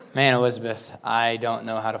Man, Elizabeth, I don't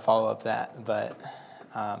know how to follow up that, but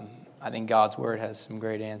I think God's word has some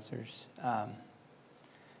great answers.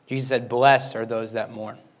 Jesus said, "Blessed are those that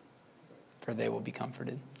mourn, for they will be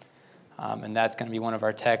comforted." And that's going to be one of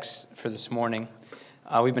our texts for this morning.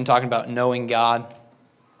 We've been talking about knowing God,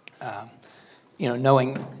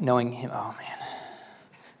 knowing Him. Oh man,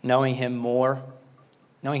 knowing Him more,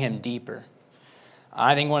 knowing Him deeper.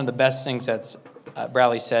 I think one of the best things that's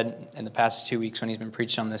Bradley said in the past 2 weeks when he's been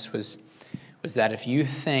preaching on this was that if you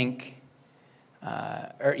think,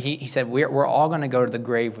 he said, we're all going to go to the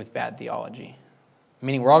grave with bad theology.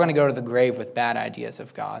 Meaning we're all going to go to the grave with bad ideas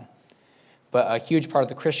of God. But a huge part of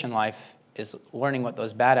the Christian life is learning what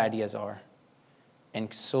those bad ideas are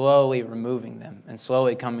and slowly removing them and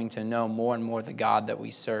slowly coming to know more and more the God that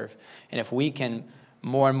we serve. And if we can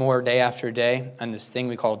more and more day after day on this thing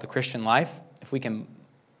we call the Christian life, if we can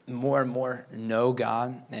more and more know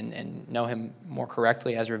God and know Him more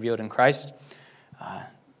correctly as revealed in Christ,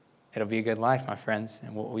 it'll be a good life, my friends,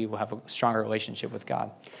 and we will have a stronger relationship with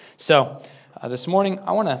God. So this morning,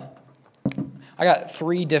 I got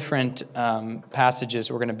 3 different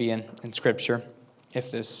passages we're going to be in Scripture,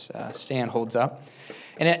 if this stand holds up.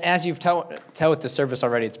 And as you've tell with the service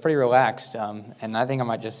already, it's pretty relaxed, and I think I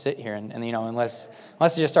might just sit here and unless I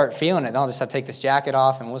just start feeling it, then I'll just have to take this jacket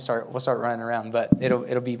off and we'll start running around. But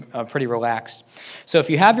it'll be pretty relaxed. So if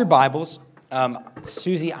you have your Bibles,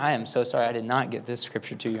 Susie, I am so sorry I did not get this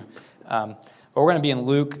scripture to you. But we're going to be in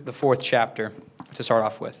Luke, the 4th chapter, to start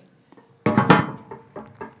off with.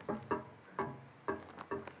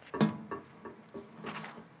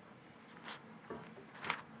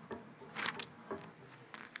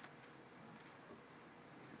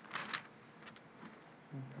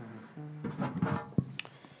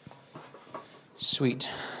 Sweet.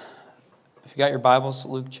 If you got your Bibles,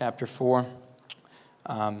 Luke chapter 4,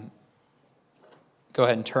 go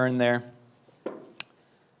ahead and turn there.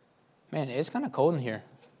 Man, it's kind of cold in here.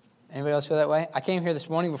 Anybody else feel that way? I came here this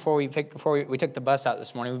morning before we took the bus out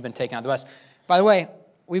this morning. We've been taking out the bus. By the way,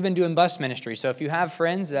 we've been doing bus ministry, so if you have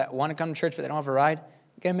friends that want to come to church but they don't have a ride,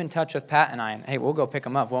 get them in touch with Pat and I, and hey, we'll go pick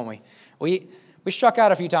them up, won't we? We struck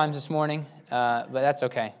out a few times this morning, but that's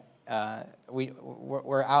okay.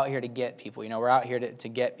 We're out here to get people. We're out here to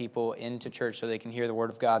get people into church so they can hear the Word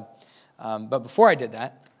of God. But before I did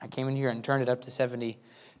that, I came in here and turned it up to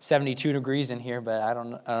 72 degrees in here, but I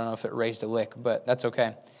don't know if it raised a lick, but that's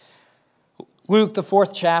okay. Luke, the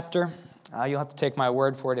 4th chapter. You'll have to take my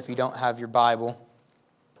word for it if you don't have your Bible.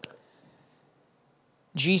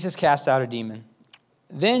 Jesus cast out a demon.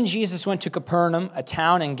 Then Jesus went to Capernaum, a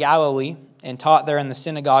town in Galilee, and taught there in the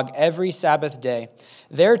synagogue every Sabbath day.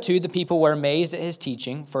 There, too, the people were amazed at his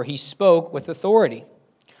teaching, for he spoke with authority.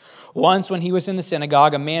 Once, when he was in the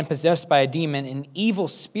synagogue, a man possessed by a demon, an evil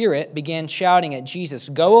spirit, began shouting at Jesus,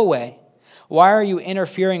 "Go away! Why are you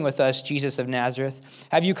interfering with us, Jesus of Nazareth?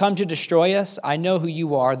 Have you come to destroy us? I know who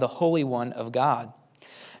you are, the Holy One of God."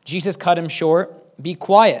 Jesus cut him short. "Be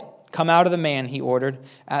quiet. Come out of the man," he ordered.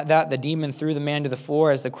 At that, the demon threw the man to the floor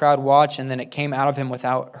as the crowd watched, and then it came out of him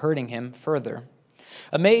without hurting him further.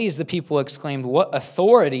 Amazed, the people exclaimed, "What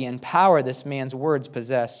authority and power this man's words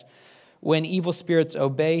possess! When evil spirits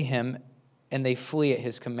obey him, and they flee at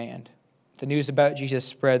his command." The news about Jesus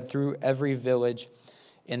spread through every village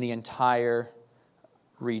in the entire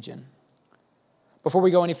region. Before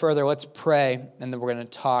we go any further, let's pray, and then we're going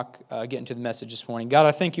to get into the message this morning. God,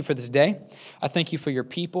 I thank you for this day. I thank you for your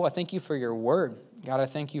people. I thank you for your word. God, I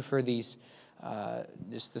thank you for these,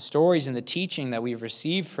 the stories and the teaching that we've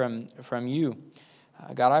received from you.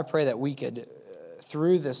 God, I pray that we could,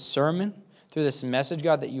 through this sermon, through this message,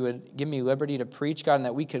 God, that you would give me liberty to preach, God, and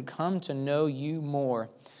that we could come to know you more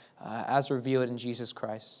as revealed in Jesus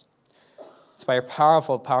Christ. It's by your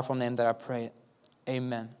powerful, powerful name that I pray.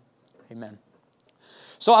 Amen. Amen.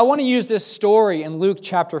 So I want to use this story in Luke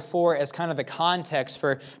chapter 4 as kind of the context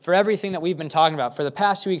for everything that we've been talking about. For the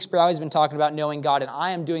past 2 weeks, Bradley's been talking about knowing God, and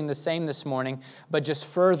I am doing the same this morning, but just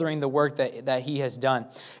furthering the work that he has done.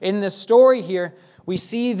 In this story here, we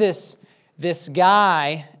see this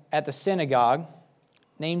guy at the synagogue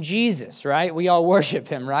named Jesus, right? We all worship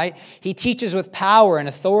him, right? He teaches with power and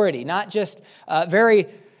authority, not just very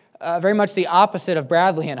much the opposite of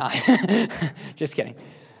Bradley and I. Just kidding.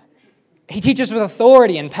 He teaches with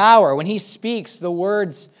authority and power. When he speaks, the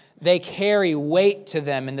words, they carry weight to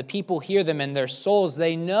them, and the people hear them in their souls.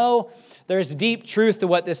 They know there's deep truth to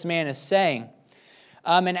what this man is saying.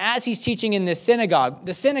 And as he's teaching in this synagogue,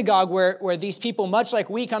 the synagogue where these people, much like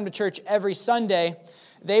we come to church every Sunday,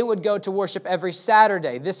 they would go to worship every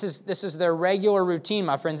Saturday. This is their regular routine,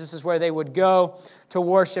 my friends. This is where they would go to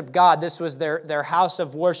worship God. This was their house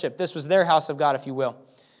of worship. This was their house of God, if you will.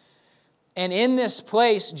 And in this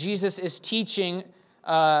place, Jesus is teaching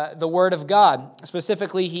the Word of God.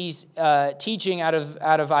 Specifically, he's teaching out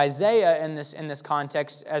of Isaiah in this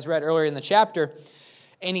context, as read earlier in the chapter.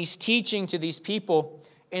 And he's teaching to these people.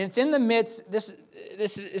 And it's in the midst, this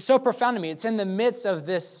is so profound to me, it's in the midst of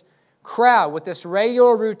this crowd with this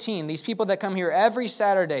regular routine, these people that come here every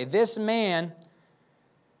Saturday. This man,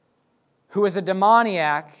 who is a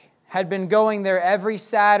demoniac, had been going there every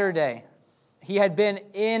Saturday. He had been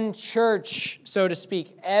in church, so to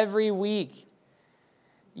speak, every week.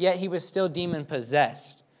 Yet he was still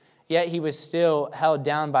demon-possessed. Yet he was still held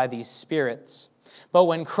down by these spirits. But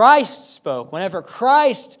when Christ spoke, whenever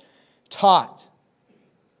Christ taught,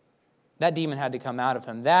 that demon had to come out of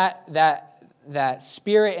him. That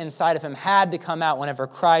spirit inside of him had to come out whenever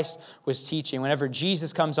Christ was teaching. Whenever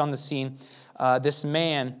Jesus comes on the scene, this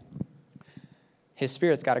man, his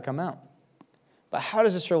spirit's got to come out. But how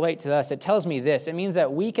does this relate to us? It tells me this. It means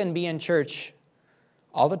that we can be in church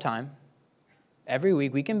all the time, every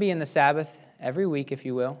week. We can be in the Sabbath every week, if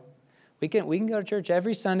you will. We can go to church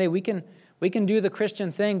every Sunday. We can do the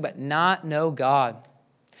Christian thing, but not know God.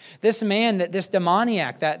 This man, this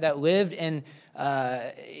demoniac that lived in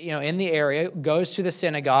the area, goes to the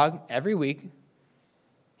synagogue every week.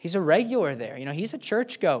 He's a regular there. He's a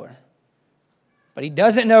churchgoer. But he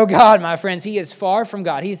doesn't know God, my friends. He is far from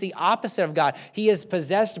God. He's the opposite of God. He is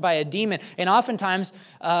possessed by a demon. And oftentimes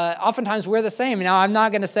we're the same. Now, I'm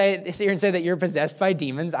not going to sit here and say that you're possessed by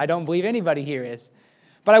demons. I don't believe anybody here is.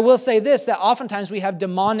 But I will say this, that oftentimes we have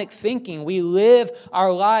demonic thinking. We live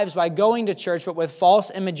our lives by going to church, but with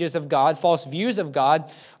false images of God, false views of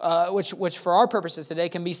God, which for our purposes today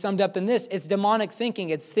can be summed up in this. It's demonic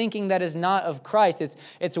thinking. It's thinking that is not of Christ.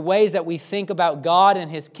 It's ways that we think about God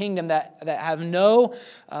and His kingdom that have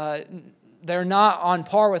they're not on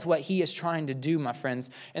par with what He is trying to do, my friends.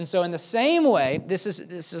 And so in the same way, this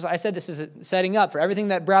is I said this is setting up for everything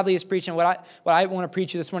that Bradley is preaching, what I want to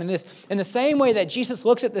preach you this morning. In the same way that Jesus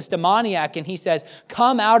looks at this demoniac and He says,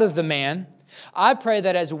 "Come out of the man," I pray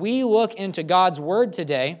that as we look into God's Word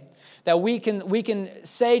today, that we can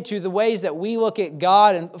say to the ways that we look at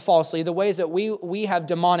God and falsely, the ways that we have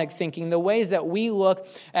demonic thinking, the ways that we look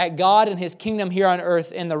at God and His kingdom here on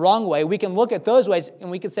earth in the wrong way, we can look at those ways and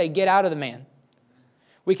we can say, "Get out of the man."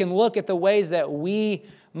 We can look at the ways that we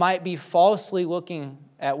might be falsely looking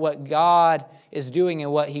at what God is doing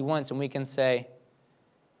and what He wants, and we can say,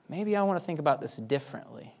 maybe I want to think about this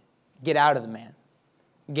differently. Get out of the man.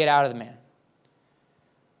 Get out of the man.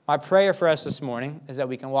 My prayer for us this morning is that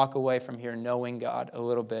we can walk away from here knowing God a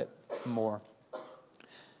little bit more.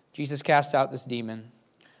 Jesus cast out this demon.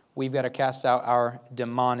 We've got to cast out our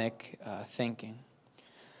demonic thinking.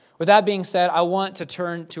 With that being said, I want to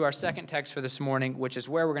turn to our second text for this morning, which is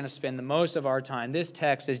where we're going to spend the most of our time. This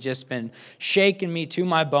text has just been shaking me to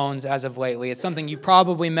my bones as of lately. It's something you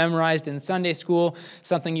probably memorized in Sunday school,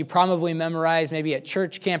 something you probably memorized maybe at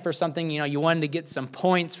church camp or something. You wanted to get some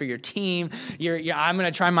points for your team. I'm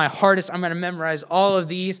going to try my hardest. I'm going to memorize all of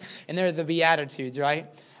these, and they're the Beatitudes, right?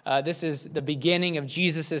 This is the beginning of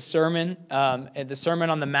Jesus' sermon, the Sermon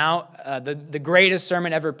on the Mount, the greatest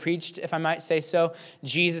sermon ever preached, if I might say so.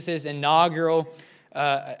 Jesus' inaugural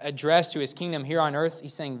address to His kingdom here on earth.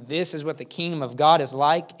 He's saying this is what the kingdom of God is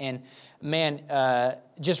like. And man,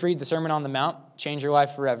 just read the Sermon on the Mount, change your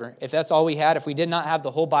life forever. If that's all we had, if we did not have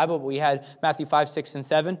the whole Bible, but we had Matthew 5, 6, and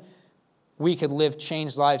 7, we could live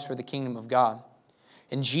changed lives for the kingdom of God.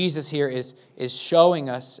 And Jesus here is showing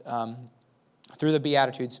us through the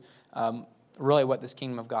Beatitudes, really what this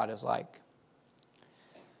kingdom of God is like.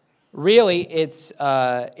 Really, it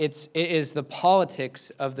is the politics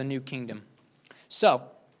of the new kingdom. So,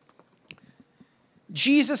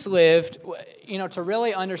 Jesus lived, to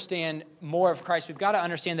really understand more of Christ, we've got to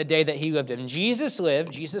understand the day that He lived in. Jesus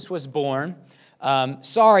was born,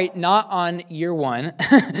 not on year one.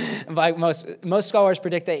 Like most scholars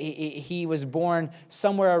predict that he was born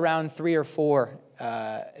somewhere around 3 or 4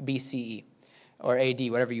 BCE. Or AD,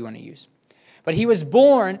 whatever you want to use. But He was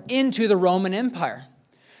born into the Roman Empire.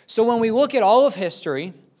 So when we look at all of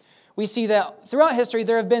history, we see that throughout history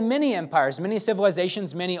there have been many empires, many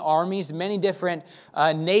civilizations, many armies, many different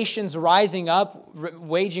nations rising up,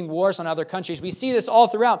 waging wars on other countries. We see this all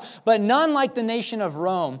throughout, but none like the nation of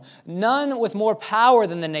Rome, none with more power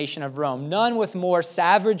than the nation of Rome, none with more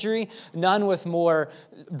savagery, none with more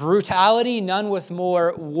brutality, none with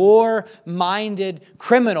more war-minded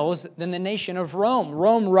criminals than the nation of Rome.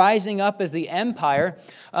 Rome rising up as the empire,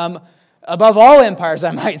 above all empires,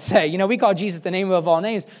 I might say. We call Jesus the name above all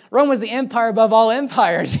names. Rome was the empire above all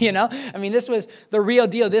empires, This was the real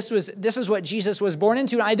deal. This is what Jesus was born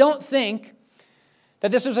into. And I don't think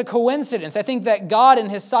that this was a coincidence. I think that God in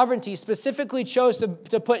His sovereignty specifically chose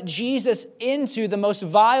to put Jesus into the most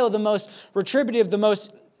vile, the most retributive,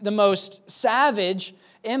 the most savage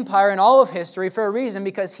empire in all of history for a reason,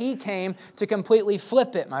 because He came to completely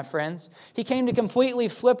flip it, my friends. He came to completely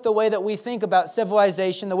flip the way that we think about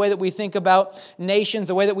civilization, the way that we think about nations,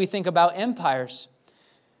 the way that we think about empires.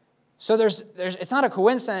 So it's not a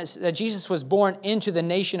coincidence that Jesus was born into the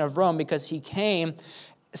nation of Rome, because He came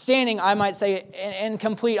standing, I might say, in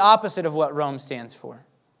complete opposite of what Rome stands for.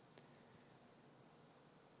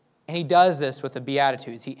 And He does this with the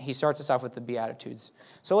Beatitudes. He starts us off with the Beatitudes.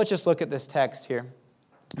 So let's just look at this text here.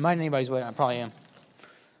 Am I in anybody's way? I probably am.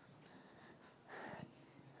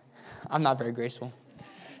 I'm not very graceful.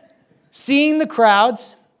 Seeing the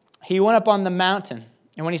crowds, He went up on the mountain.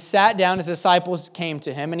 And when He sat down, His disciples came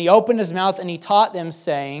to Him. And He opened His mouth and He taught them,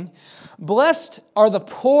 saying, "Blessed are the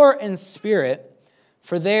poor in spirit,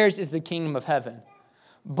 for theirs is the kingdom of heaven.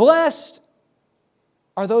 Blessed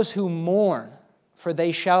are those who mourn, for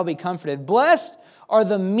they shall be comforted. Blessed are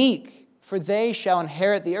the meek, for they shall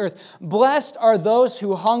inherit the earth. Blessed are those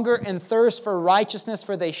who hunger and thirst for righteousness,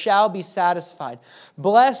 for they shall be satisfied.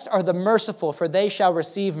 Blessed are the merciful, for they shall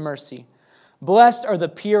receive mercy. Blessed are the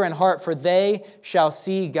pure in heart, for they shall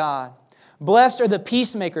see God. Blessed are the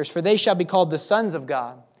peacemakers, for they shall be called the sons of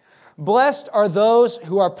God. Blessed are those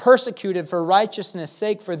who are persecuted for righteousness'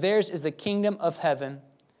 sake, for theirs is the kingdom of heaven.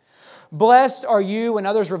 Blessed are you when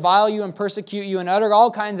others revile you and persecute you and utter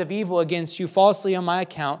all kinds of evil against you falsely on my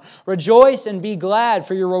account. Rejoice and be glad,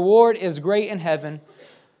 for your reward is great in heaven.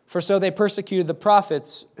 For so they persecuted the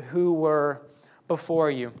prophets who were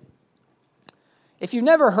before you." If you've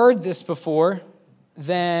never heard this before,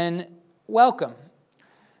 then welcome.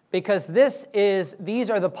 Because these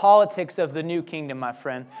are the politics of the new kingdom, my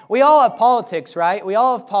friend. We all have politics, right? We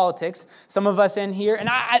all have politics. Some of us in here, and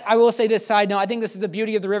I will say this side note, I think this is the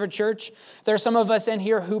beauty of the River Church. There are some of us in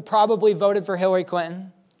here who probably voted for Hillary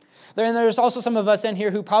Clinton. There's also some of us in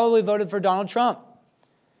here who probably voted for Donald Trump.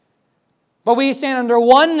 But we stand under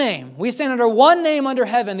one name. We stand under one name under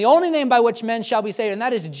heaven, the only name by which men shall be saved, and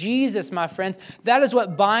that is Jesus, my friends. That is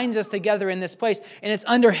what binds us together in this place. And it's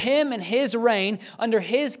under Him and His reign, under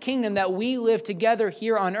His kingdom, that we live together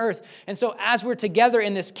here on earth. And so as we're together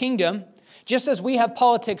in this kingdom, just as we have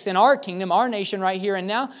politics in our kingdom, our nation right here and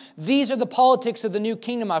now, these are the politics of the new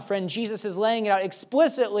kingdom, my friend. Jesus is laying it out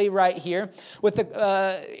explicitly right here with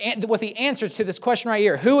the answer to this question right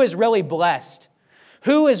here. Who is really blessed?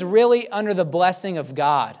 Who is really under the blessing of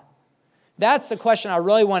God? That's the question I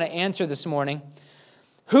really want to answer this morning.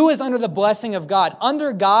 Who is under the blessing of God?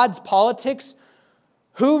 Under God's politics,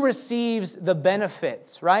 who receives the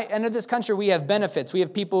benefits, right? Under this country, we have benefits. We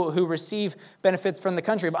have people who receive benefits from the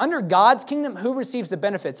country. But under God's kingdom, who receives the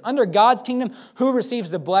benefits? Under God's kingdom, who receives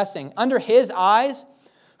the blessing? Under His eyes,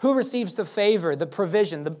 who receives the favor, the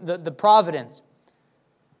provision, the providence?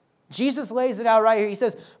 Jesus lays it out right here. He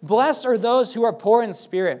says, "Blessed are those who are poor in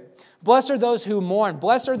spirit. Blessed are those who mourn.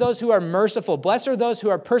 Blessed are those who are merciful. Blessed are those who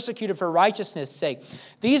are persecuted for righteousness' sake."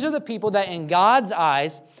 These are the people that in God's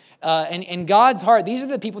eyes and in God's heart, these are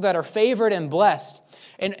the people that are favored and blessed.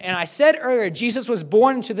 And I said earlier, Jesus was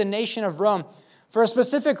born into the nation of Rome for a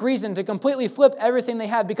specific reason, to completely flip everything they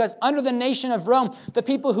had. Because under the nation of Rome, the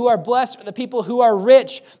people who are blessed are the people who are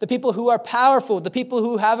rich, the people who are powerful, the people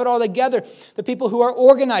who have it all together, the people who are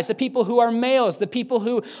organized, the people who are males, the people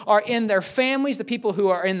who are in their families, the people who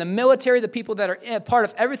are in the military, the people that are part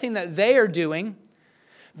of everything that they are doing.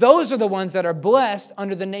 Those are the ones that are blessed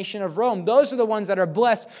under the nation of Rome. Those are the ones that are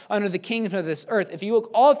blessed under the kingdom of this earth. If you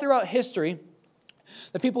look all throughout history,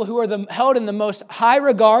 the people who are held in the most high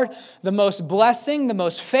regard, the most blessing, the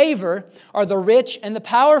most favor, are the rich and the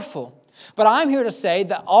powerful. But I'm here to say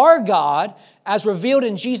that our God, as revealed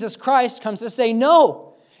in Jesus Christ, comes to say,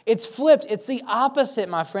 no, it's flipped. It's the opposite,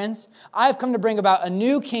 my friends. I've come to bring about a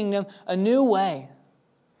new kingdom, a new way.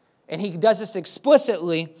 And He does this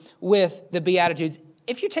explicitly with the Beatitudes.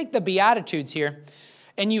 If you take the Beatitudes here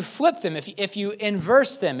and you flip them, if you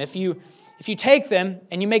inverse them, if you take them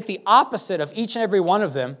and you make the opposite of each and every one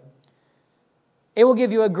of them, it will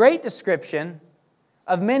give you a great description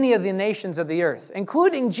of many of the nations of the earth,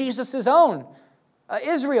 including Jesus' own,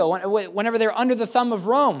 Israel, whenever they're under the thumb of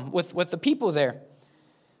Rome with the people there.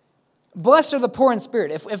 Blessed are the poor in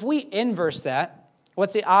spirit. If we inverse that,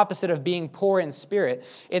 what's the opposite of being poor in spirit?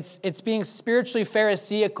 It's being spiritually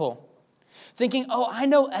pharisaical. Thinking, oh, I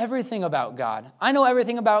know everything about God. I know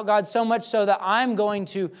everything about God so much so that I'm going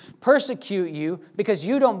to persecute you because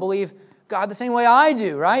you don't believe God the same way I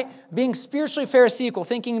do, right? Being spiritually pharisaical,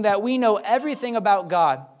 thinking that we know everything about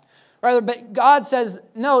God. Rather, but God says,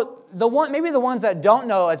 no, maybe the ones that don't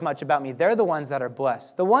know as much about me, they're the ones that are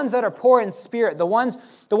blessed. The ones that are poor in spirit, the ones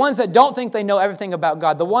that don't think they know everything about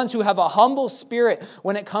God, the ones who have a humble spirit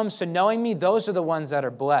when it comes to knowing me, those are the ones that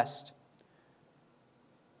are blessed.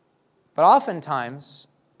 But oftentimes,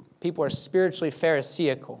 people are spiritually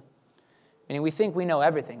pharisaical. Meaning we think we know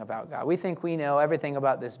everything about God. We think we know everything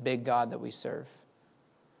about this big God that we serve.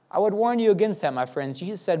 I would warn you against that, my friends.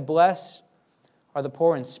 Jesus said, blessed are the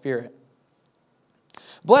poor in spirit.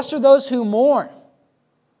 Blessed are those who mourn.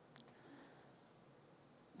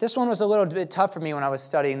 This one was a little bit tough for me when I was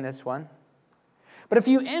studying this one. But if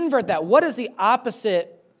you invert that, what is the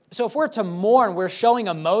opposite? So if we're to mourn, we're showing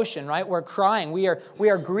emotion, right? We're crying. We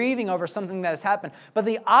are grieving over something that has happened. But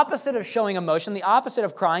the opposite of showing emotion, the opposite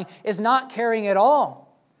of crying, is not caring at all.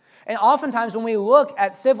 And oftentimes when we look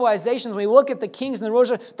at civilizations, when we look at the kings and the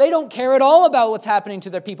rulers, they don't care at all about what's happening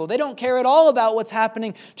to their people. They don't care at all about what's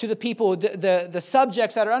happening to the people, the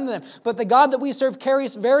subjects that are under them. But the God that we serve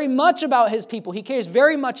cares very much about his people. He cares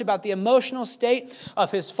very much about the emotional state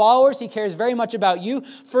of his followers. He cares very much about you.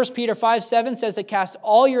 1 Peter 5:7 says to cast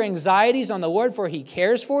all your anxieties on the Lord, for he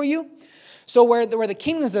cares for you. So where the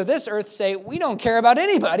kingdoms of this earth say, we don't care about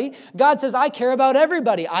anybody, God says, I care about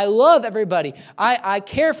everybody. I love everybody. I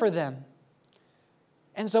care for them.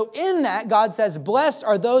 And so in that, God says, blessed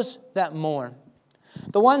are those that mourn.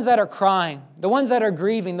 The ones that are crying, the ones that are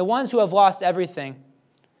grieving, the ones who have lost everything.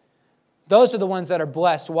 Those are the ones that are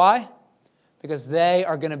blessed. Why? Because they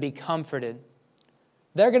are going to be comforted.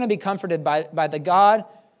 They're going to be comforted by the God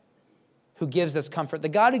who gives us comfort, the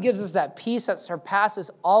God who gives us that peace that surpasses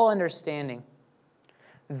all understanding.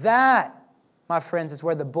 That, my friends, is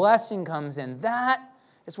where the blessing comes in. That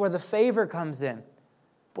is where the favor comes in.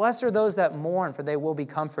 Blessed are those that mourn, for they will be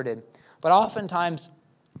comforted. But oftentimes,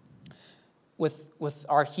 with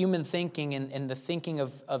our human thinking and the thinking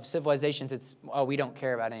of civilizations, it's, we don't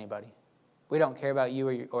care about anybody. We don't care about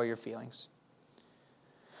you or your feelings.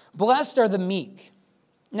 Blessed are the meek.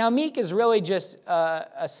 Now, meek is really just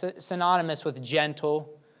synonymous with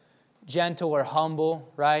gentle or humble,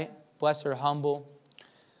 right? Blessed or humble.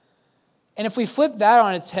 And if we flip that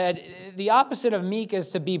on its head, the opposite of meek is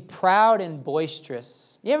to be proud and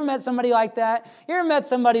boisterous. You ever met somebody like that? You ever met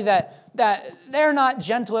somebody that they're not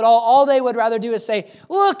gentle at all? All they would rather do is say,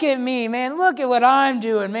 look at me, man. Look at what I'm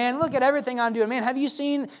doing, man. Look at everything I'm doing. Man, have you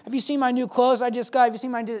seen my new clothes I just got? Have you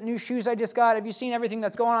seen my new shoes I just got? Have you seen everything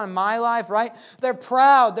that's going on in my life, right? They're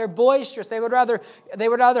proud. They're boisterous. They would rather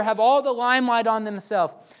have all the limelight on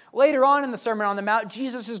themselves. Later on in the Sermon on the Mount,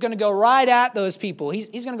 Jesus is going to go right at those people. He's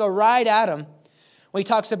going to go right at them when he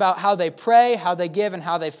talks about how they pray, how they give, and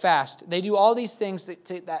how they fast. They do all these things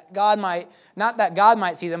that God might, not that God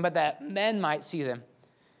might see them, but that men might see them.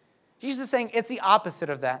 Jesus is saying it's the opposite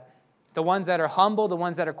of that. The ones that are humble, the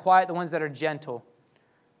ones that are quiet, the ones that are gentle,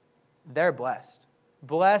 they're blessed.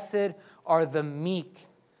 Blessed are the meek.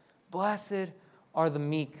 Blessed are the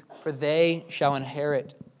meek, for they shall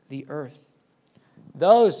inherit the earth.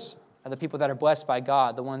 Those are the people that are blessed by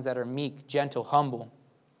God, the ones that are meek, gentle, humble.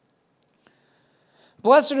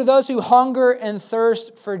 Blessed are those who hunger and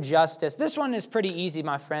thirst for justice. This one is pretty easy,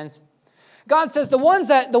 my friends. God says the ones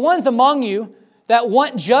among you that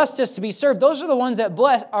want justice to be served, those are the ones that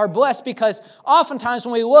are blessed, because oftentimes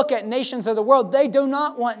when we look at nations of the world, they do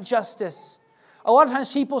not want justice. A lot of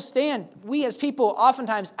times we as people,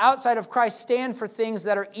 oftentimes outside of Christ, stand for things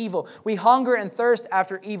that are evil. We hunger and thirst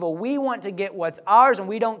after evil. We want to get what's ours, and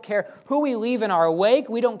we don't care who we leave in our wake.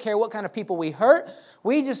 We don't care what kind of people we hurt.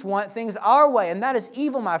 We just want things our way, and that is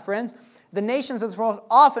evil, my friends. The nations of this world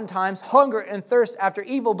oftentimes hunger and thirst after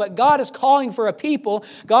evil, but God is calling for a people,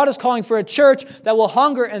 God is calling for a church that will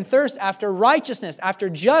hunger and thirst after righteousness, after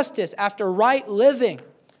justice, after right living.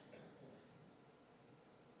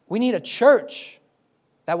 We need a church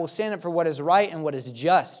that will stand up for what is right and what is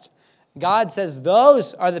just. God says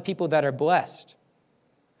those are the people that are blessed.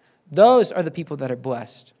 Those are the people that are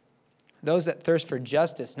blessed. Those that thirst for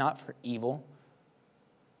justice, not for evil.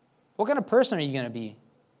 What kind of person are you going to be?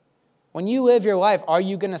 When you live your life, are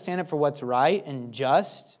you going to stand up for what's right and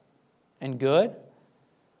just and good?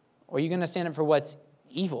 Or are you going to stand up for what's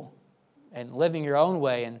evil and living your own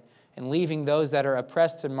way and leaving those that are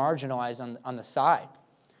oppressed and marginalized on the side?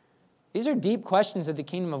 These are deep questions of the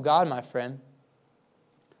kingdom of God, my friend.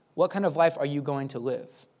 What kind of life are you going to live?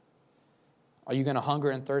 Are you going to hunger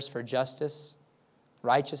and thirst for justice,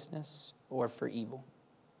 righteousness, or for evil?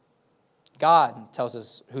 God tells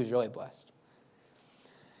us who's really blessed.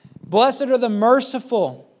 Blessed are the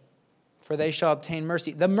merciful, for they shall obtain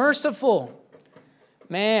mercy. The merciful.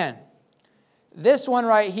 Man, this one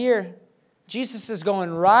right here, Jesus is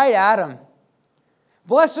going right at him.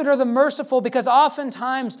 Blessed are the merciful, because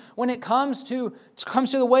oftentimes when it comes to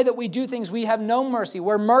the way that we do things, we have no mercy.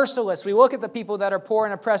 We're merciless. We look at the people that are poor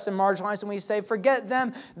and oppressed and marginalized and we say, forget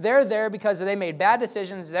them. They're there because they made bad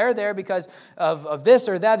decisions. They're there because of this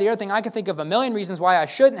or that, the other thing. I can think of a million reasons why I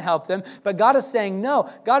shouldn't help them. But God is saying,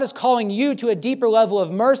 no. God is calling you to a deeper level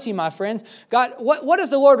of mercy, my friends. God, what does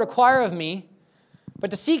the Lord require of me but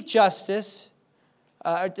to seek justice,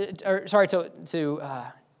 to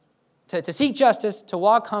seek justice, to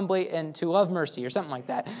walk humbly, and to love mercy, or something like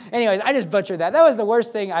that. Anyways, I just butchered that. That was the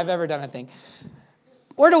worst thing I've ever done, I think.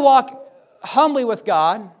 We're to walk humbly with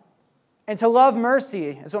God and to love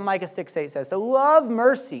mercy. That's what Micah 6:8 says. So love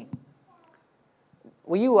mercy.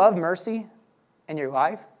 Will you love mercy in your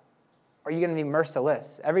life? Or are you going to be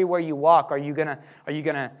merciless? Everywhere you walk, are you going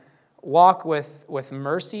to walk with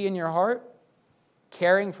mercy in your heart,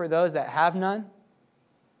 caring for those that have none?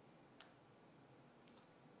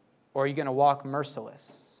 Or are you going to walk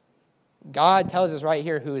merciless? God tells us right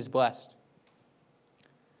here who is blessed.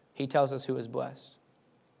 He tells us who is blessed.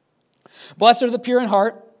 Blessed are the pure in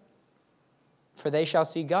heart, for they shall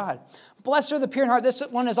see God. Blessed are the pure in heart. This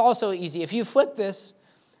one is also easy. If you flip this,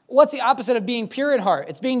 what's the opposite of being pure in heart?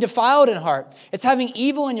 It's being defiled in heart. It's having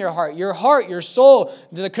evil in your heart, your soul,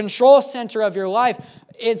 the control center of your life.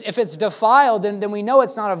 If it's defiled, then we know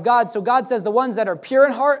it's not of God. So God says the ones that are pure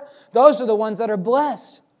in heart, those are the ones that are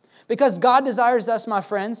blessed. Because God desires us, my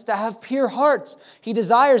friends, to have pure hearts. He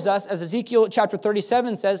desires us, as Ezekiel chapter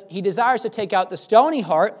 37 says, He desires to take out the stony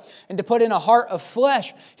heart and to put in a heart of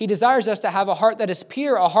flesh. He desires us to have a heart that is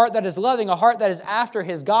pure, a heart that is loving, a heart that is after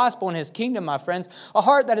His gospel and His kingdom, my friends, a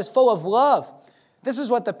heart that is full of love. This is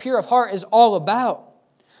what the pure of heart is all about.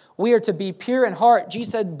 We are to be pure in heart.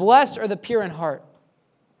 Jesus said, blessed are the pure in heart.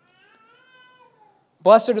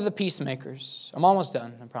 Blessed are the peacemakers. I'm almost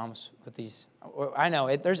done, I promise, with these. I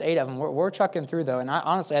know, there's 8 of them. We're trucking through, though, and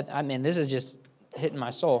honestly, this is just hitting my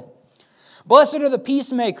soul. Blessed are the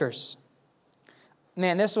peacemakers.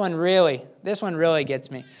 Man, this one really gets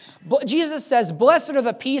me. Jesus says, blessed are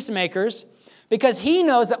the peacemakers, because He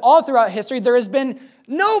knows that all throughout history there has been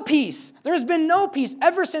no peace. There has been no peace.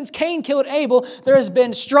 Ever since Cain killed Abel, there has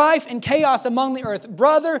been strife and chaos among the earth.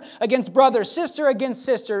 Brother against brother, sister against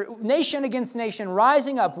sister, nation against nation,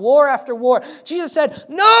 rising up, war after war. Jesus said,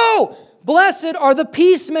 no! Blessed are the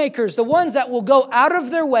peacemakers, the ones that will go out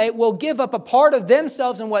of their way, will give up a part of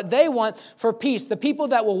themselves and what they want for peace. The people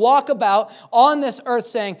that will walk about on this earth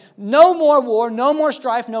saying, no more war, no more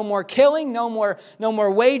strife, no more killing, no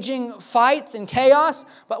more waging fights and chaos,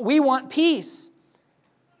 but we want peace.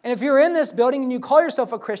 And if you're in this building and you call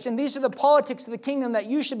yourself a Christian, these are the politics of the kingdom that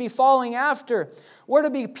you should be following after. We're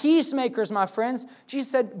to be peacemakers, my friends.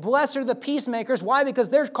 Jesus said, blessed are the peacemakers. Why?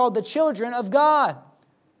 Because they're called the children of God.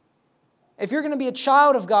 If you're going to be a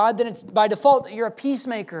child of God, then it's by default that you're a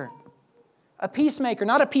peacemaker. A peacemaker,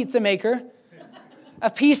 not a pizza maker. A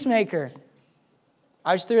peacemaker.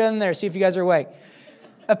 I just threw it in there, see if you guys are awake.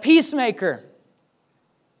 A peacemaker.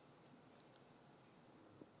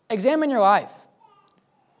 Examine your life.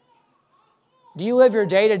 Do you live your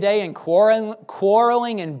day-to-day in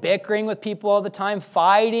quarreling and bickering with people all the time,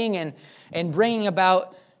 fighting and bringing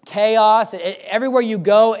about chaos? Everywhere you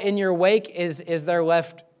go in your wake is there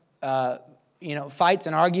left fights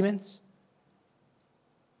and arguments?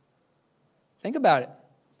 Think about it.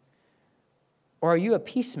 Or are you a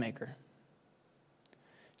peacemaker?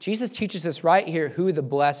 Jesus teaches us right here who the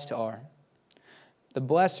blessed are. The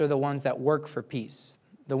blessed are the ones that work for peace,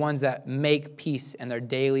 the ones that make peace in their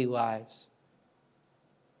daily lives.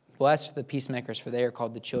 Blessed are the peacemakers, for they are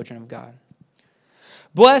called the children of God.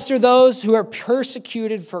 Blessed are those who are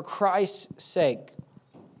persecuted for Christ's sake.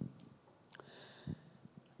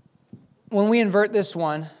 When we invert this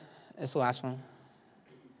the last one,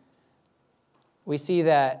 we see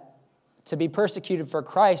that to be persecuted for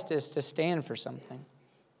Christ is to stand for something.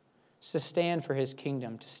 It's to stand for His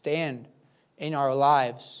kingdom, to stand in our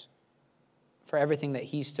lives for everything that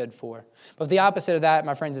He stood for. But the opposite of that,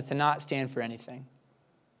 my friends, is to not stand for anything.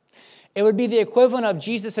 It would be the equivalent of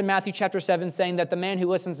Jesus in Matthew chapter 7 saying that the man who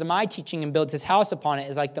listens to my teaching and builds his house upon it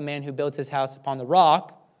is like the man who builds his house upon the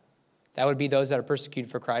rock. That would be those that are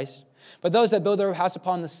persecuted for Christ. But those that build their house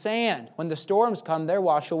upon the sand, when the storms come, they're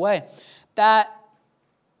washed away. That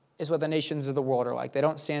is what the nations of the world are like. They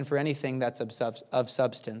don't stand for anything that's of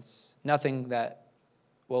substance, nothing that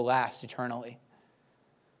will last eternally.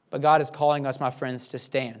 But God is calling us, my friends, to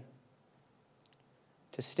stand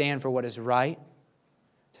for what is right,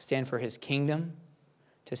 to stand for His kingdom,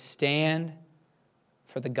 to stand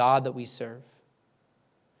for the God that we serve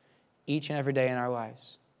each and every day in our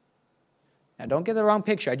lives. Now, don't get the wrong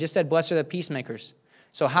picture. I just said, blessed are the peacemakers.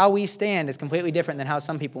 So how we stand is completely different than how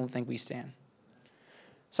some people think we stand.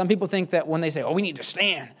 Some people think that when they say, we need to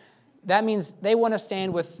stand, that means they want to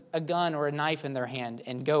stand with a gun or a knife in their hand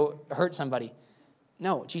and go hurt somebody.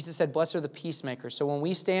 No, Jesus said, blessed are the peacemakers. So when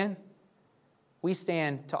we stand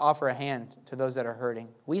to offer a hand to those that are hurting.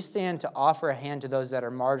 We stand to offer a hand to those that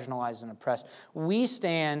are marginalized and oppressed. We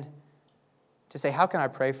stand to say, how can I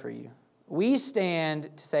pray for you? We stand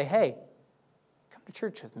to say, hey, come to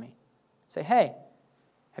church with me. Say, hey,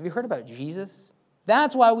 have you heard about Jesus?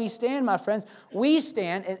 That's why we stand, my friends. We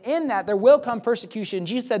stand, and in that there will come persecution.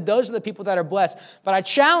 Jesus said those are the people that are blessed. But I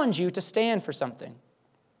challenge you to stand for something.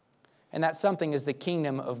 And that something is the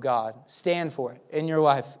kingdom of God. Stand for it in your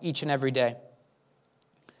life each and every day.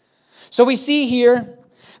 So we see here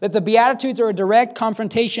that the Beatitudes are a direct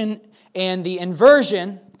confrontation and the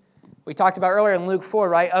inversion, we talked about earlier in Luke 4,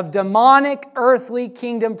 right, of demonic earthly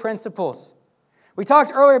kingdom principles. We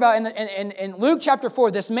talked earlier about in Luke chapter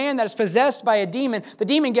 4, this man that is possessed by a demon, the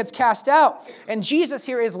demon gets cast out. And Jesus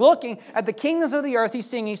here is looking at the kingdoms of the earth. He's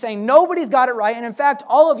saying, nobody's got it right. And in fact,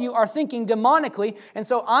 all of you are thinking demonically. And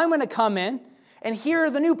so I'm going to come in. And here are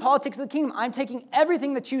the new politics of the kingdom. I'm taking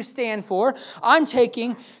everything that you stand for. I'm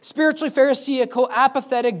taking spiritually pharisaical,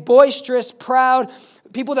 apathetic, boisterous, proud,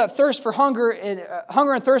 people that thirst for hunger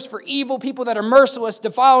and thirst for evil, people that are merciless,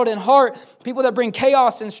 defiled in heart, people that bring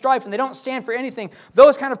chaos and strife, and they don't stand for anything.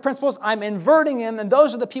 Those kind of principles, I'm inverting them, and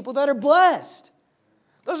those are the people that are blessed.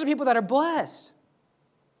 Those are people that are blessed.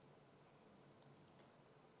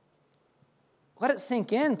 Let it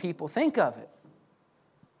sink in, people. Think of it.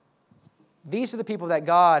 These are the people that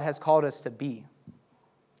God has called us to be.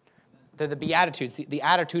 They're the Beatitudes, the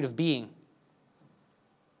attitude of being.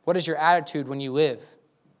 What is your attitude when you live?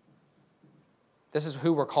 This is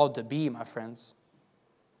who we're called to be, my friends.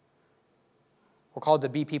 We're called to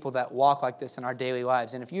be people that walk like this in our daily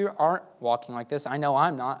lives. And if you aren't walking like this, I know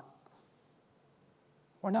I'm not.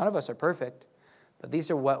 Or none of us are perfect. But these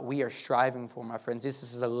are what we are striving for, my friends. This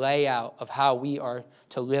is the layout of how we are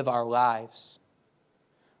to live our lives.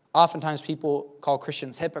 Oftentimes people call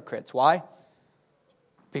Christians hypocrites. Why?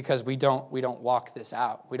 Because we don't walk this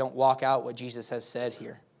out. We don't walk out what Jesus has said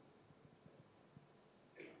here.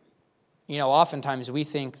 You know, oftentimes we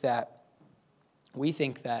think that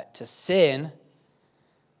to sin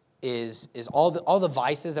is all the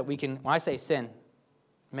vices that we can. When I say sin,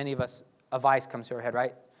 many of us, a vice comes to our head,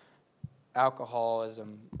 right?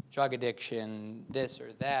 Alcoholism, drug addiction, this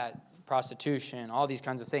or that, prostitution, all these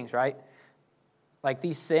kinds of things, right? Like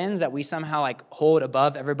these sins that we somehow hold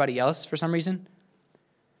above everybody else for some reason.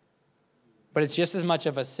 But it's just as much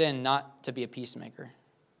of a sin not to be a peacemaker.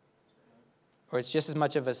 Or it's just as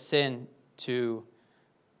much of a sin to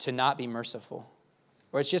not be merciful.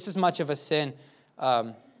 Or it's just as much of a sin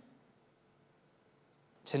to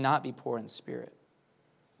not be poor in spirit.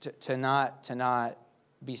 To not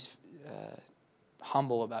be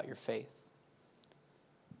humble about your faith.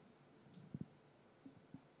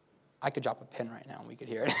 I could drop a pin right now and we could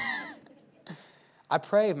hear it. I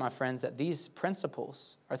pray, my friends, that these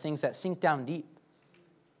principles are things that sink down deep.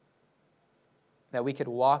 That we could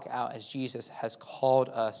walk out as Jesus has called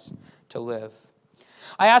us to live.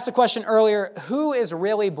 I asked the question earlier, who is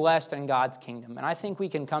really blessed in God's kingdom? And I think we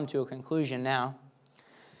can come to a conclusion now.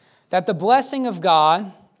 That the blessing of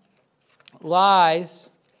God lies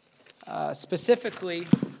specifically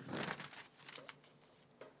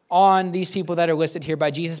on these people that are listed here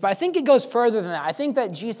by Jesus. But I think it goes further than that. I think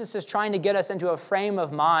that Jesus is trying to get us into a frame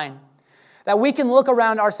of mind that we can look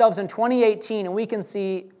around ourselves in 2018 and we can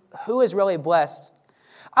see who is really blessed.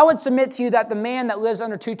 I would submit to you that the man that lives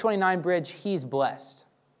under 229 Bridge, he's blessed.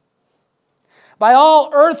 By all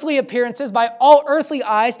earthly appearances, by all earthly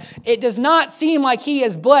eyes, it does not seem like he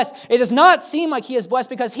is blessed. It does not seem like he is blessed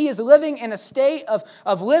because he is living in a state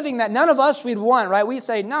of living that none of us would want, right? We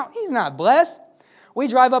say, no, he's not blessed. We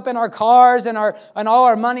drive up in our cars and all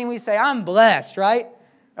our money and we say, I'm blessed, right?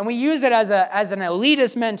 And we use it as an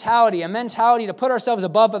elitist mentality, a mentality to put ourselves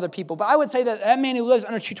above other people. But I would say that man who lives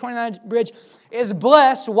under 229 Bridge is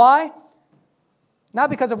blessed. Why? Not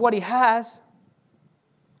because of what he has,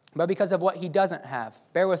 but because of what he doesn't have.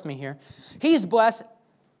 Bear with me here. He's blessed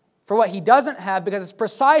for what he doesn't have because it's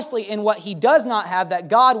precisely in what he does not have that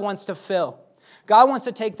God wants to fill. God wants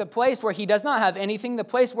to take the place where he does not have anything, the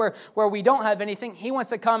place where we don't have anything. He wants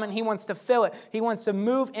to come and he wants to fill it. He wants to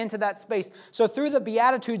move into that space. So through the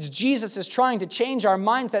Beatitudes, Jesus is trying to change our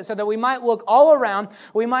mindset so that we might look all around.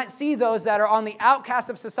 We might see those that are on the outcasts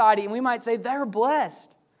of society and we might say, they're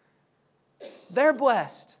blessed. They're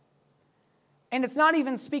blessed. And it's not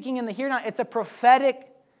even speaking in the here now. It's a prophetic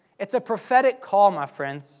call, my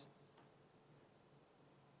friends.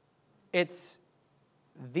 It's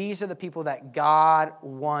these are the people that God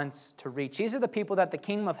wants to reach. These are the people that the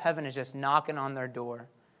kingdom of heaven is just knocking on their door.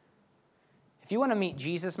 If you want to meet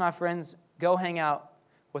Jesus, my friends, go hang out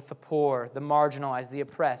with the poor, the marginalized, the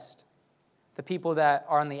oppressed, the people that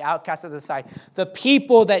are on the outcasts of the society, the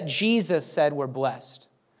people that Jesus said were blessed.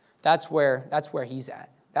 That's where he's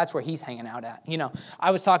at. That's where he's hanging out at. You know,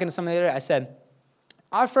 I was talking to somebody the other day. I said,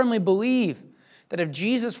 I firmly believe that if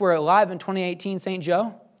Jesus were alive in 2018, St.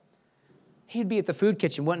 Joe, he'd be at the food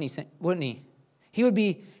kitchen, wouldn't he? He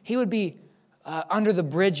would be under the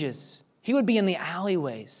bridges. He would be in the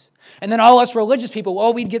alleyways. And then all us religious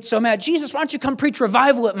people, we'd get so mad. Jesus, why don't you come preach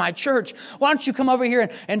revival at my church? Why don't you come over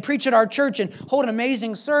here and preach at our church and hold an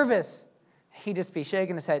amazing service? He'd just be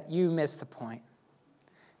shaking his head. You missed the point.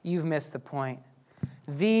 You've missed the point.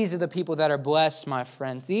 These are the people that are blessed, my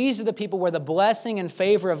friends. These are the people where the blessing and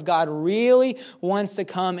favor of God really wants to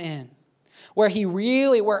come in. Where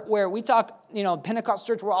we talk, Pentecost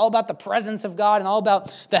Church, we're all about the presence of God and all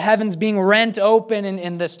about the heavens being rent open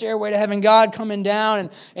and the stairway to heaven, God coming down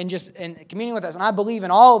and communing with us. And I believe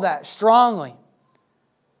in all of that strongly.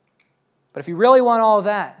 But if you really want all of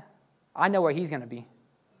that, I know where he's going to be.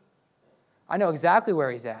 I know exactly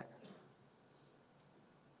where he's at.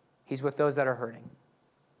 He's with those that are hurting.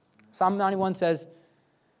 Psalm 91 says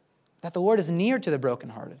that the Lord is near to the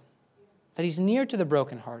brokenhearted. That he's near to the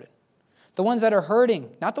brokenhearted. The ones that are hurting,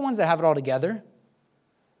 not the ones that have it all together,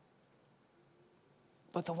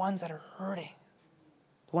 but the ones that are hurting,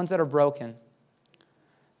 the ones that are broken.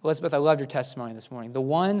 Elizabeth, I loved your testimony this morning. The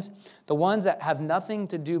ones that have nothing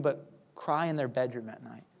to do but cry in their bedroom at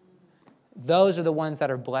night. Those are the ones that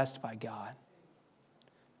are blessed by God.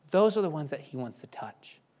 Those are the ones that he wants to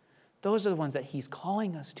touch. Those are the ones that he's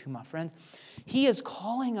calling us to, my friends. He is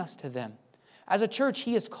calling us to them. As a church,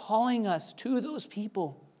 he is calling us to those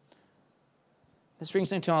people. This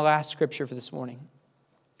brings me to our last scripture for this morning.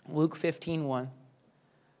 Luke 15:1.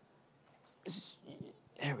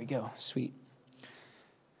 There we go. Sweet.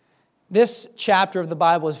 This chapter of the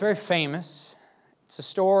Bible is very famous. It's a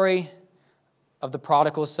story of the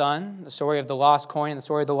prodigal son, the story of the lost coin, and the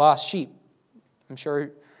story of the lost sheep. I'm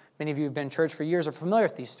sure many of you who've been in church for years are familiar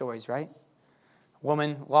with these stories, right? A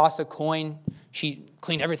woman lost a coin. She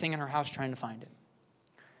cleaned everything in her house trying to find it.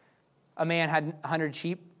 A man had 100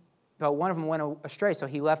 sheep. But one of them went astray, so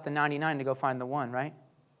he left the 99 to go find the one, right?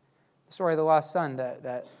 The story of the lost son,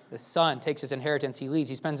 that the son takes his inheritance, he leaves,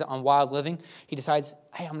 he spends it on wild living. He decides,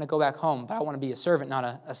 hey, I'm going to go back home, but I want to be a servant,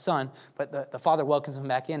 not a son. But the father welcomes him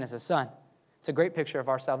back in as a son. It's a great picture of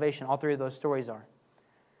our salvation. All three of those stories are.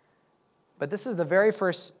 But this is the very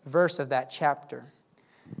first verse of that chapter.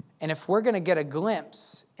 And if we're going to get a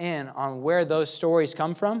glimpse in on where those stories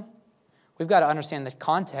come from, we've got to understand the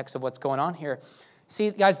context of what's going on here. See,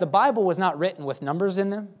 guys, the Bible was not written with numbers in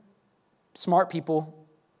them. Smart people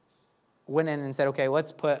went in and said, okay,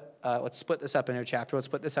 let's split this up into a chapter. Let's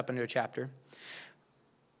split this up into a chapter.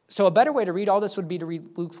 So a better way to read all this would be to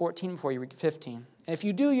read Luke 14 before you read 15. And if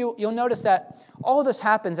you do, you'll notice that all of this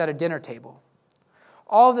happens at a dinner table.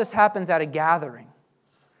 All of this happens at a gathering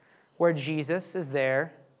where Jesus is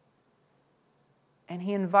there and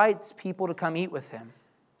he invites people to come eat with him.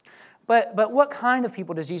 But what kind of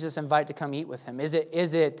people does Jesus invite to come eat with him? Is it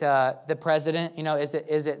the president?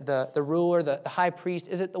 Is it the ruler, the high priest?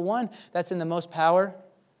 Is it the one that's in the most power?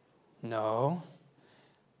 No.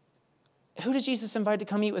 Who does Jesus invite to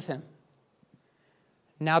come eat with him?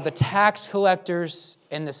 Now the tax collectors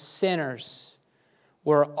and the sinners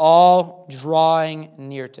were all drawing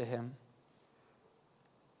near to him.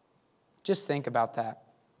 Just think about that.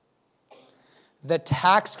 The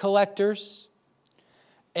tax collectors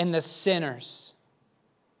and the sinners,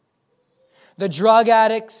 the drug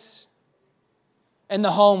addicts and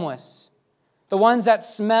the homeless, the ones that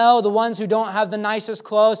smell, the ones who don't have the nicest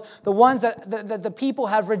clothes, the ones that the people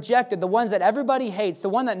have rejected, the ones that everybody hates, the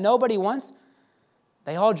one that nobody wants,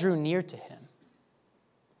 they all drew near to him.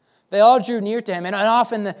 They all drew near to him. And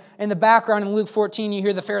off in the background in Luke 14, you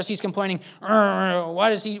hear the Pharisees complaining,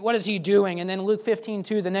 what is he doing? And then Luke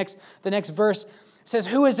 15:2, the next verse says,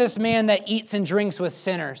 who is this man that eats and drinks with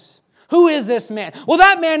sinners? Who is this man? Well,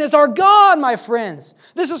 that man is our God, my friends.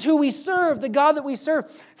 This is who we serve. The God that we serve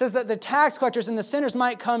says that the tax collectors and the sinners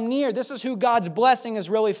might come near. This is who God's blessing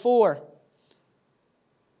is really for.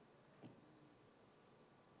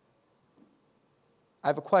 I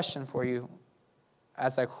have a question for you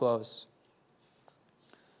as I close.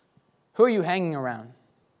 Who are you hanging around?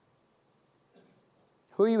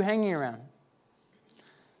 Who are you hanging around?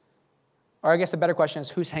 Or I guess the better question is,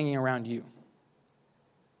 who's hanging around you?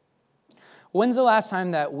 When's the last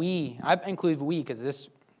time that I include we because this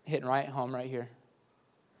hitting right home right here.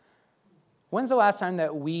 When's the last time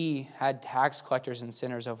that we had tax collectors and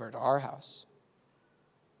sinners over at our house?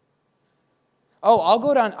 Oh,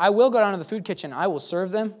 I will go down to the food kitchen. I will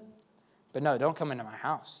serve them. But no, don't come into my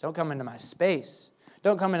house. Don't come into my space.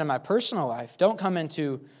 Don't come into my personal life. Don't come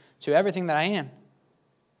into everything that I am.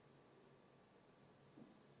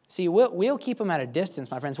 See, we'll keep them at a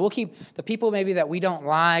distance, my friends. We'll keep the people maybe that we don't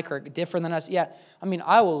like or different than us. Yeah, I mean,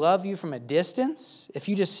 I will love you from a distance. If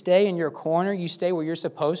you just stay in your corner, you stay where you're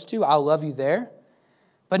supposed to, I'll love you there.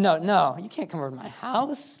 But no, you can't come over to my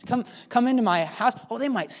house. Come into my house. Oh, they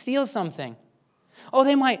might steal something. Oh,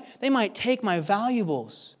 they might take my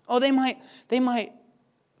valuables. Oh, they might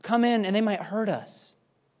come in and they might hurt us.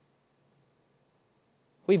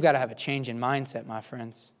 We've got to have a change in mindset, my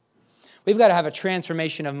friends. We've got to have a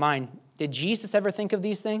transformation of mind. Did Jesus ever think of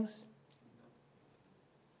these things?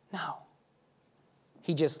 No.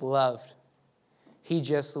 He just loved. He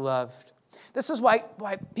just loved. This is why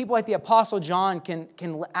people like the Apostle John can,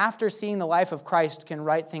 after seeing the life of Christ, can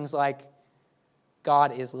write things like,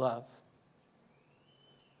 God is love.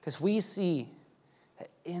 Because we see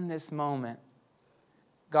that in this moment,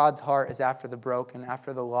 God's heart is after the broken,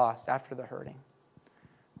 after the lost, after the hurting.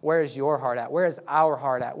 Where is your heart at? Where is our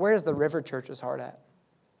heart at? Where is the River Church's heart at?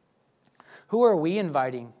 Who are we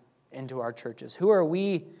inviting into our churches? Who are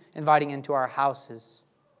we inviting into our houses?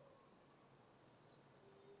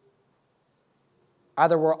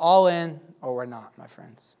 Either we're all in or we're not, my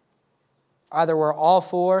friends. Either we're all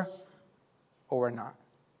for or we're not.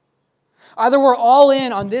 Either we're all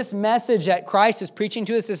in on this message that Christ is preaching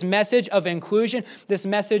to us, this message of inclusion, this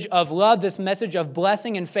message of love, this message of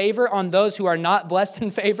blessing and favor on those who are not blessed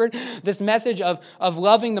and favored, this message of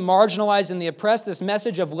loving the marginalized and the oppressed, this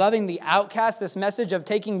message of loving the outcast, this message of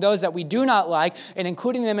taking those that we do not like and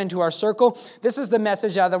including them into our circle. This is the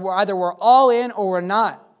message either we're all in or we're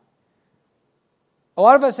not. A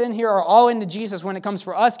lot of us in here are all into Jesus when it comes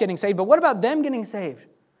for us getting saved, but what about them getting saved?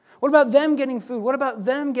 What about them getting food? What about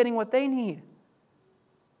them getting what they need?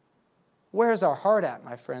 Where is our heart at,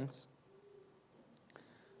 my friends?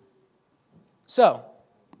 So,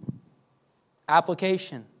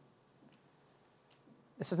 application.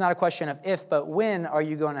 This is not a question of if, but when are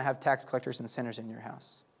you going to have tax collectors and sinners in your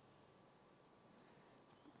house?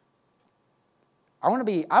 I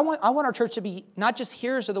want our church to be not just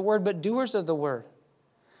hearers of the word, but doers of the word.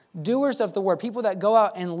 Doers of the word. People that go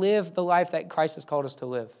out and live the life that Christ has called us to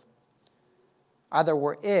live. Either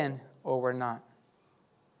we're in or we're not.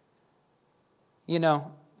 You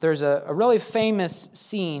know, there's a really famous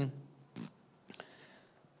scene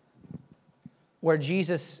where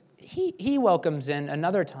Jesus, he welcomes in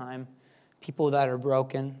another time people that are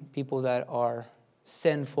broken, people that are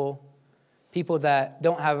sinful, people that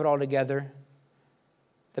don't have it all together,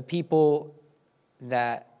 the people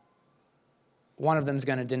that one of them is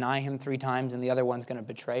going to deny him 3 times and the other one's going to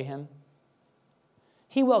betray him.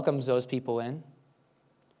 He welcomes those people in.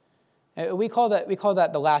 We call that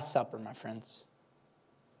the Last Supper, my friends.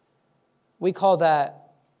 We call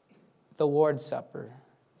that the Lord's Supper,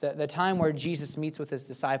 the time where Jesus meets with his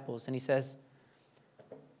disciples and he says,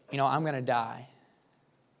 you know, I'm going to die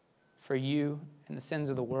for you and the sins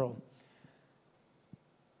of the world.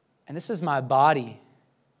 And this is my body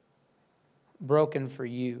broken for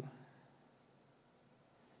you.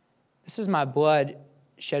 This is my blood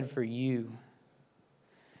shed for you.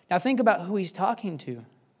 Now think about who he's talking to.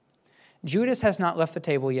 Judas has not left the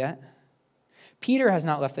table yet. Peter has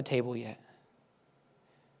not left the table yet.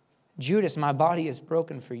 Judas, my body is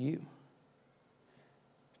broken for you.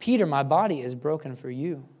 Peter, my body is broken for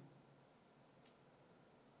you.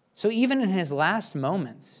 So even in his last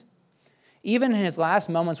moments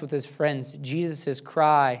with his friends, Jesus'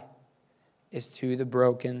 cry is to the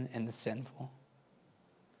broken and the sinful.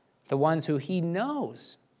 The ones who he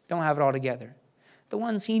knows don't have it all together. The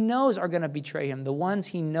ones he knows are going to betray him. The ones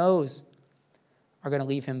he knows are going to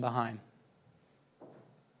leave him behind.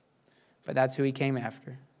 But that's who he came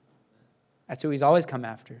after. That's who he's always come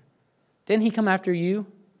after. Didn't he come after you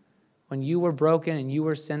when you were broken and you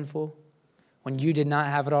were sinful, when you did not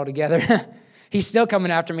have it all together? He's still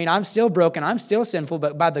coming after me, and I'm still broken. I'm still sinful,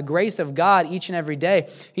 but by the grace of God, each and every day,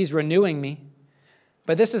 he's renewing me.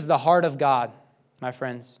 But this is the heart of God, my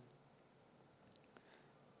friends.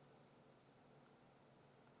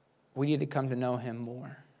 We need to come to know him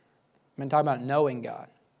more. I've been talking about knowing God.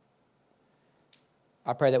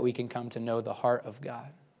 I pray that we can come to know the heart of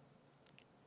God.